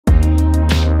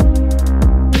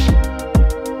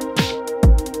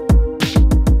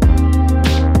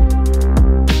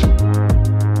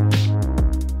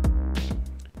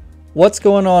What's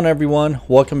going on, everyone?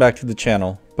 Welcome back to the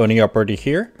channel. Boney Operator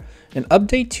here. An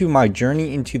update to my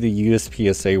journey into the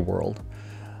USPSA world.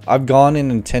 I've gone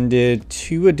and attended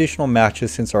 2 additional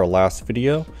matches since our last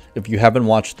video. If you haven't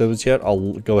watched those yet,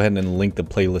 I'll go ahead and link the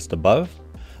playlist above.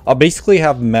 I'll basically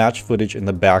have match footage in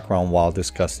the background while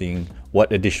discussing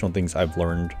what additional things I've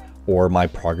learned or my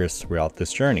progress throughout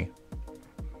this journey.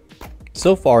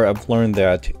 So far, I've learned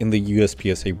that in the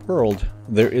USPSA world,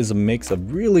 there is a mix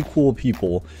of really cool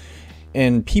people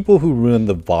and people who ruin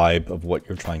the vibe of what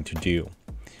you're trying to do.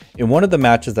 In one of the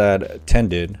matches that I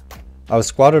attended, I was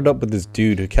squatted up with this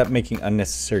dude who kept making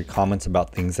unnecessary comments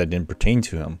about things that didn't pertain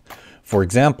to him. For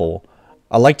example,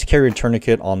 I like to carry a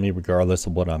tourniquet on me regardless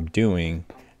of what I'm doing,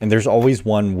 and there's always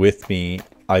one with me,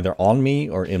 either on me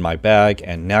or in my bag,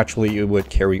 and naturally it would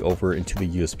carry over into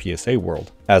the USPSA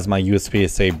world, as my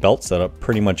USPSA belt setup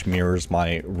pretty much mirrors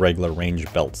my regular range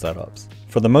belt setups.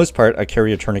 For the most part, I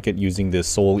carry a tourniquet using this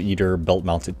Soul Eater belt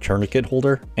mounted tourniquet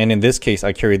holder, and in this case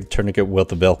I carry the tourniquet with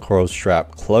the Velcro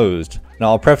strap closed. Now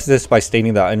I'll preface this by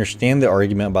stating that I understand the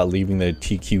argument about leaving the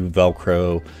TQ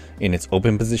Velcro in its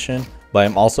open position, but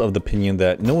I'm also of the opinion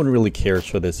that no one really cares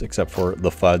for this except for the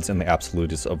FUDs and the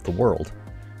absolutists of the world.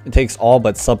 It takes all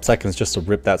but sub-seconds just to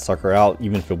rip that sucker out,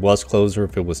 even if it was closed or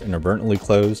if it was inadvertently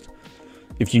closed.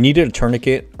 If you needed a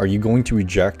tourniquet, are you going to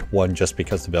reject one just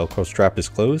because the Velcro strap is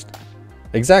closed?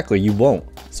 Exactly, you won't.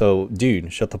 So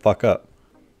dude, shut the fuck up.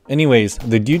 Anyways,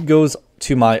 the dude goes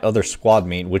to my other squad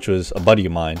mate, which was a buddy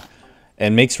of mine,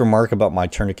 and makes a remark about my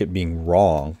tourniquet being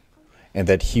wrong, and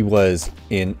that he was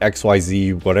in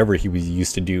XYZ, whatever he was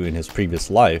used to do in his previous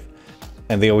life,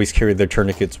 and they always carried their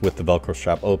tourniquets with the Velcro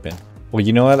strap open. Well,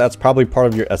 you know what? That's probably part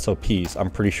of your SOPs. I'm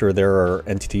pretty sure there are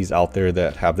entities out there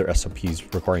that have their SOPs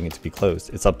requiring it to be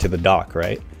closed. It's up to the doc,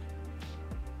 right?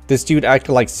 This dude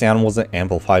acted like sound wasn't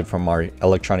amplified from our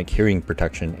electronic hearing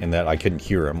protection and that I couldn't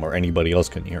hear him or anybody else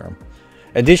couldn't hear him.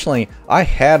 Additionally, I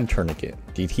had a tourniquet.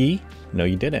 Did he? No,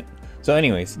 you didn't. So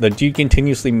anyways, the dude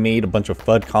continuously made a bunch of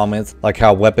FUD comments like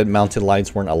how weapon mounted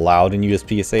lights weren't allowed in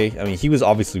USPSA. I mean, he was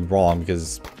obviously wrong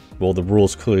because, well, the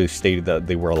rules clearly stated that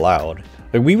they were allowed.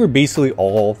 Like, we were basically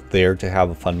all there to have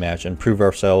a fun match and prove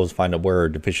ourselves, find out where our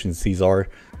deficiencies are,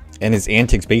 and his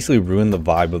antics basically ruined the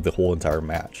vibe of the whole entire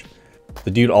match.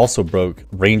 The dude also broke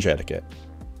range etiquette.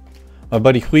 My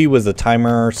buddy Hui was the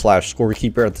timer /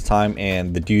 scorekeeper at the time,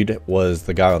 and the dude was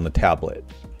the guy on the tablet.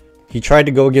 He tried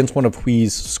to go against one of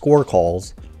Hui's score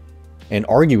calls and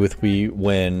argue with Hui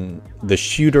when the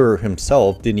shooter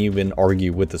himself didn't even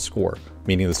argue with the score,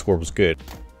 meaning the score was good.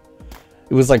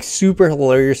 It was like super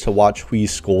hilarious to watch Hui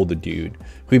scold the dude.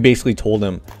 Hui basically told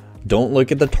him, "Don't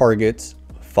look at the targets,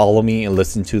 follow me and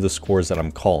listen to the scores that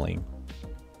I'm calling."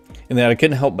 And then I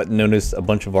couldn't help but notice a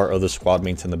bunch of our other squad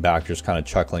mates in the back just kind of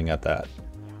chuckling at that.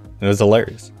 And it was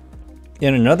hilarious.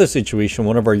 In another situation,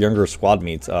 one of our younger squad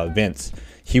mates, Vince,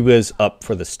 he was up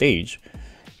for the stage.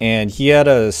 And he had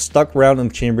a stuck round in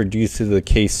the chamber due to the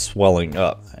case swelling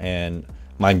up. And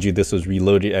mind you, this was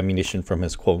reloaded ammunition from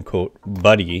his quote-unquote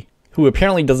buddy, who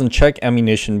apparently doesn't check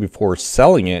ammunition before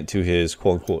selling it to his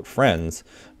quote-unquote friends.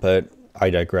 But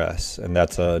I digress, and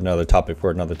that's another topic for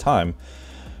another time.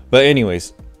 But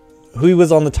anyways, Hui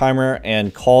was on the timer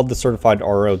and called the certified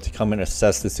RO to come and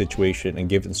assess the situation and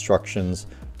give instructions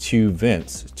to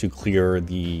Vince to clear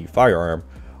the firearm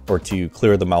or to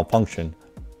clear the malfunction.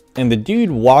 And the dude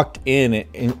walked in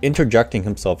and interjecting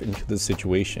himself into the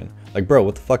situation. Like, bro,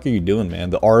 what the fuck are you doing, man?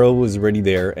 The RO was already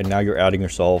there and now you're adding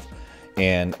yourself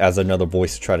and as another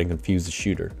voice to try to confuse the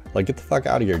shooter. Like, get the fuck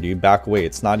out of here, dude. Back away.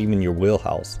 It's not even your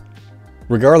wheelhouse.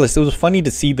 Regardless, it was funny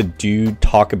to see the dude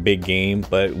talk a big game,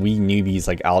 but we newbies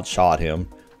like outshot him,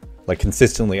 like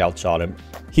consistently outshot him.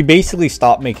 He basically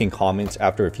stopped making comments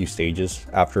after a few stages,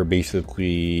 after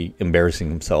basically embarrassing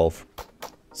himself.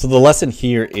 So the lesson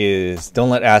here is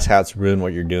don't let asshats ruin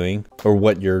what you're doing or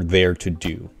what you're there to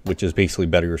do, which is basically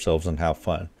better yourselves and have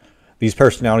fun. These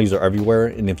personalities are everywhere,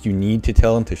 and if you need to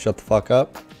tell them to shut the fuck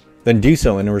up, then do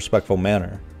so in a respectful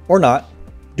manner, or not.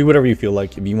 Do whatever you feel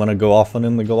like. If you want to go off on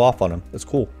them, then go off on them. That's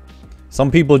cool. Some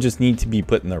people just need to be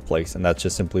put in their place, and that's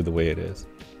just simply the way it is.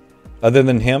 Other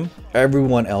than him,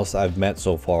 everyone else I've met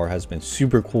so far has been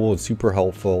super cool and super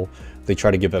helpful. They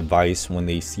try to give advice when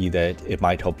they see that it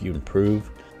might help you improve.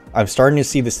 I'm starting to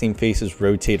see the same faces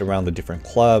rotate around the different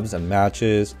clubs and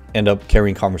matches, end up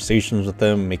carrying conversations with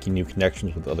them, making new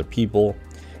connections with other people.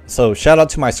 So shout out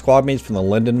to my squad mates from the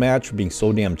London match for being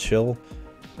so damn chill.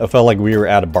 I felt like we were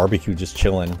at a barbecue just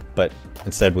chilling, but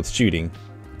instead with shooting.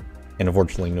 And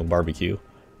unfortunately, no barbecue.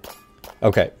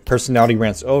 Okay, personality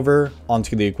rants over,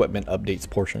 onto the equipment updates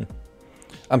portion.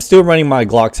 I'm still running my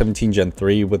Glock 17 Gen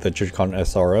 3 with the Trijicon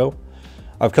SRO.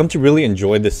 I've come to really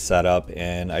enjoy this setup,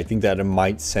 and I think that it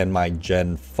might send my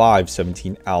Gen 5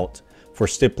 17 out for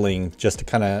stippling just to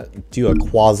kind of do a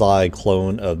quasi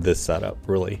clone of this setup,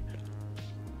 really.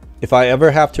 If I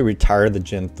ever have to retire the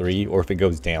Gen 3 or if it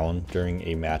goes down during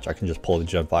a match, I can just pull the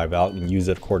Gen 5 out and use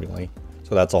it accordingly.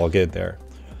 So that's all good there.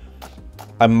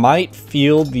 I might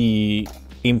feel the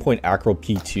aimpoint acro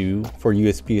P2 for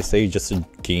USPSA just to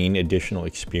gain additional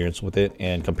experience with it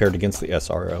and compare it against the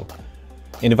SRO.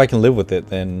 And if I can live with it,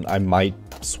 then I might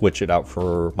switch it out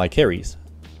for my carries.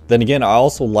 Then again, I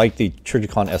also like the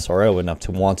Trijicon SRO enough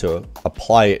to want to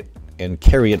apply it and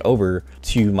carry it over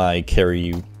to my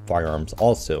carry firearms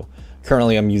also.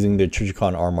 Currently, I'm using the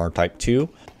Trijicon RMR Type 2,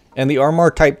 and the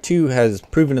RMR Type 2 has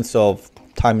proven itself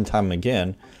time and time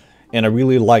again, and I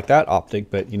really like that optic.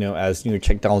 But you know, as new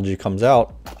technology comes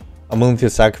out, I'm willing to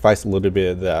sacrifice a little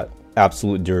bit of that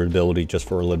absolute durability just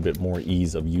for a little bit more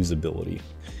ease of usability.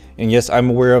 And yes, I'm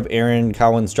aware of Aaron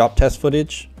Cowan's drop test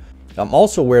footage. I'm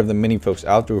also aware of the many folks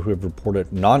out there who have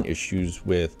reported non-issues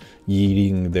with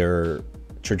yeeting their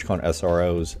Trijicon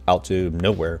SROs out to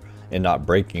nowhere and not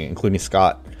breaking it, including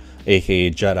Scott,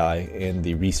 aka Jedi, in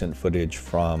the recent footage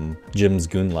from Jim's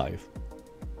Goon Live.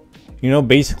 You know,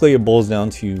 basically it boils down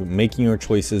to making your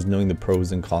choices, knowing the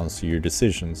pros and cons to your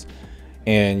decisions.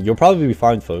 And you'll probably be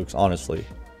fine, folks, honestly.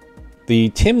 The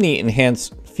Timney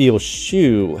Enhanced Feel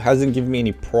shoe hasn't given me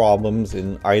any problems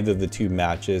in either of the two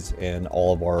matches and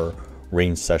all of our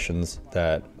range sessions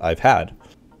that I've had.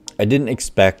 I didn't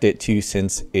expect it to,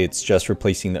 since it's just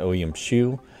replacing the OEM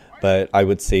shoe, but I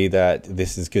would say that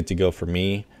this is good to go for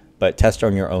me, but test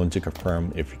on your own to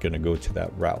confirm if you're going to go to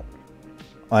that route.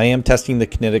 I am testing the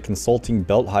Kinetic Consulting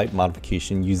belt height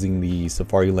modification using the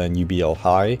Safariland UBL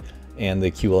High and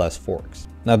the QLS forks.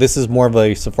 Now this is more of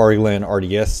a Safariland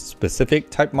RDS specific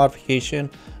type modification,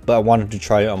 but I wanted to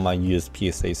try it on my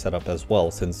USPSA setup as well,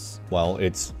 since, well,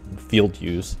 it's field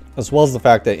use, as well as the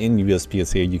fact that in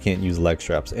USPSA you can't use leg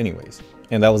straps anyways.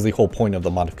 And that was the whole point of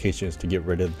the modification, is to get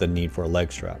rid of the need for a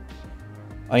leg strap.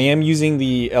 I am using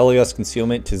the LAS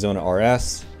Concealment Tizona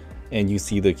RS, and you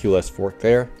see the QLS fork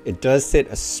there. It does sit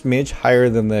a smidge higher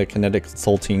than the Kinetic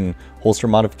Consulting holster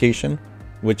modification,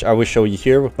 which I will show you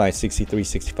here with my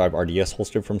 6365 RDS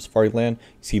holster from Safariland. You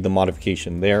see the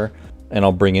modification there, and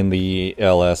I'll bring in the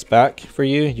LS back for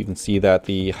you. You can see that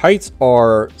the heights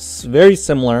are very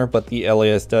similar, but the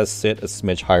LAS does sit a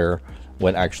smidge higher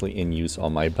when actually in use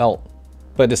on my belt.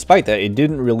 But despite that, it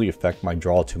didn't really affect my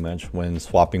draw too much when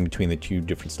swapping between the two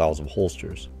different styles of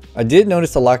holsters. I did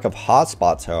notice a lack of hot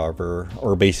spots, however,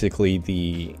 or basically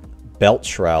the belt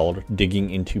shroud digging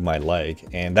into my leg,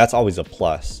 and that's always a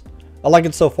plus. I like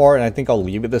it so far, and I think I'll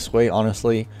leave it this way,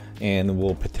 honestly, and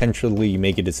will potentially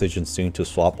make a decision soon to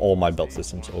swap all my belt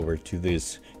systems over to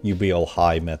this UBL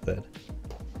High method.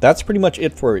 That's pretty much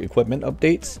it for equipment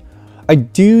updates. I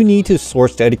do need to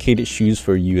source dedicated shoes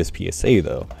for USPSA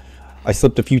though. I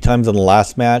slipped a few times in the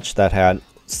last match that had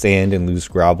sand and loose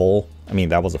gravel. I mean,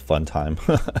 that was a fun time.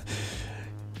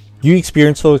 You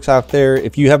experienced folks out there,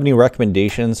 if you have any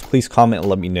recommendations, please comment and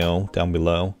let me know down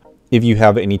below. If you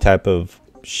have any type of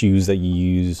shoes that you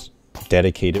use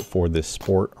dedicated for this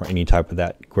sport or any type of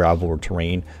that gravel or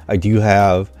terrain. I do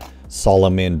have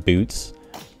Solomon boots,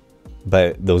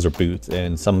 but those are boots,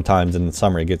 and sometimes in the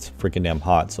summer it gets freaking damn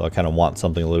hot, so I kind of want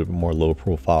something a little bit more low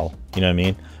profile, you know what I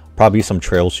mean? Probably some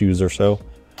trail shoes or so.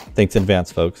 Thanks in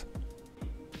advance, folks.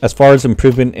 As far as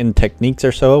improvement in techniques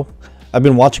or so, I've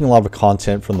been watching a lot of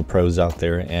content from the pros out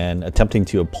there and attempting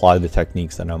to apply the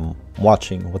techniques that I'm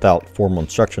watching without formal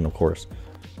instruction, of course.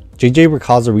 JJ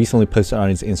Ricazza recently posted on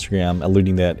his Instagram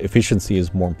alluding that efficiency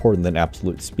is more important than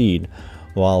absolute speed,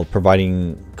 while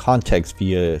providing context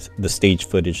via the stage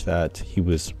footage that he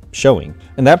was showing.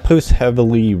 And that post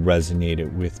heavily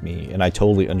resonated with me, and I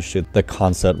totally understood the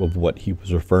concept of what he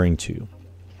was referring to.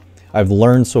 I've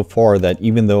learned so far that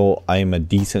even though I am a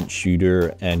decent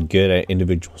shooter and good at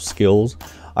individual skills,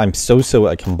 I'm so-so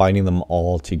at combining them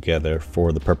all together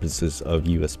for the purposes of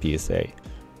USPSA.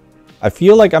 I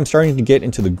feel like I'm starting to get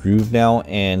into the groove now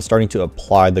and starting to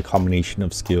apply the combination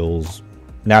of skills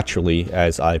naturally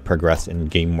as I progress and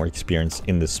gain more experience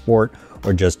in this sport,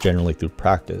 or just generally through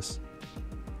practice.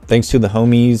 Thanks to the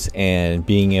homies and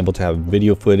being able to have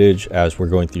video footage as we're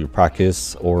going through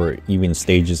practice or even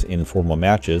stages in formal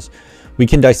matches, we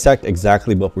can dissect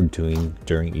exactly what we're doing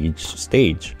during each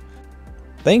stage.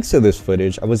 Thanks to this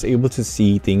footage, I was able to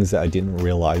see things that I didn't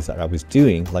realize that I was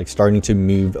doing, like starting to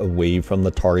move away from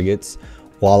the targets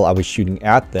while I was shooting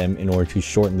at them in order to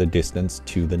shorten the distance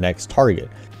to the next target.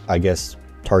 I guess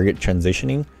target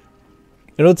transitioning.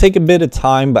 It'll take a bit of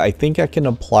time, but I think I can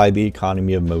apply the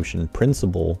economy of motion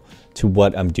principle to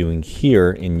what I'm doing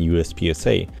here in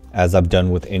USPSA, as I've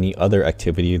done with any other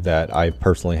activity that I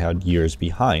personally had years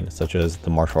behind, such as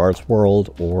the martial arts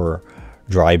world or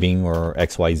driving or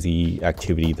XYZ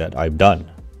activity that I've done.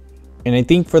 And I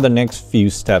think for the next few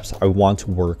steps, I want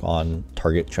to work on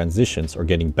target transitions or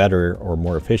getting better or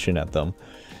more efficient at them,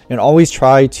 and always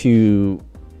try to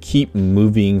keep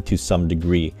moving to some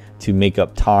degree to make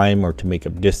up time or to make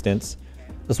up distance,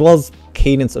 as well as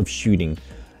cadence of shooting.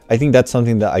 I think that's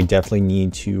something that I definitely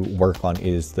need to work on,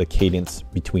 is the cadence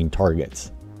between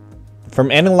targets. From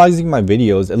analyzing my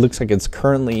videos, it looks like it's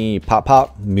currently pop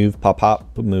pop, move pop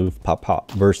pop, move pop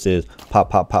pop versus pop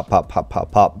pop pop pop pop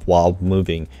pop pop while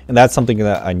moving, and that's something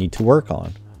that I need to work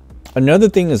on. Another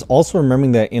thing is also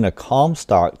remembering that in a calm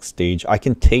stock stage, I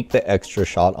can take the extra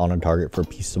shot on a target for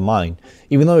peace of mind.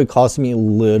 Even though it costs me a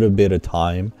little bit of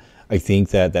time, I think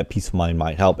that that peace of mind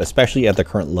might help, especially at the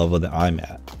current level that I'm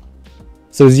at.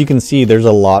 So as you can see, there's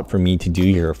a lot for me to do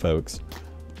here, folks.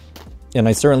 And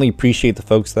I certainly appreciate the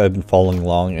folks that have been following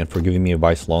along and for giving me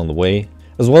advice along the way,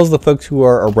 as well as the folks who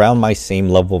are around my same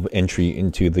level of entry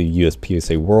into the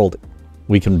USPSA world.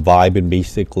 We can vibe and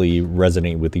basically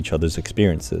resonate with each other's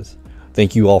experiences.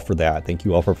 Thank you all for that. Thank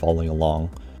you all for following along.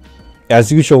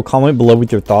 As usual, comment below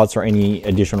with your thoughts or any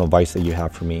additional advice that you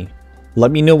have for me.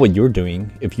 Let me know what you're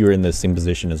doing if you're in the same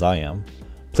position as I am.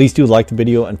 Please do like the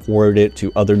video and forward it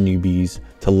to other newbies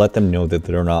to let them know that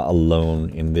they're not alone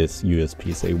in this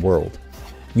USPSA world.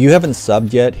 If you haven't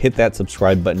subbed yet, hit that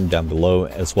subscribe button down below,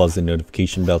 as well as the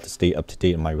notification bell to stay up to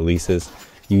date on my releases.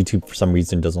 YouTube for some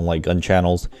reason doesn't like gun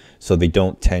channels, so they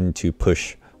don't tend to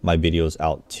push my videos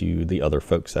out to the other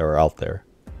folks that are out there.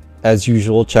 As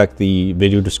usual, check the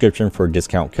video description for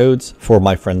discount codes for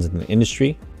my friends in the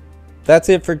industry. That's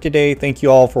it for today. Thank you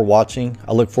all for watching.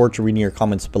 I look forward to reading your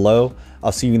comments below.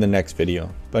 I'll see you in the next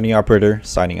video. Bunny Operator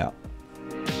signing out.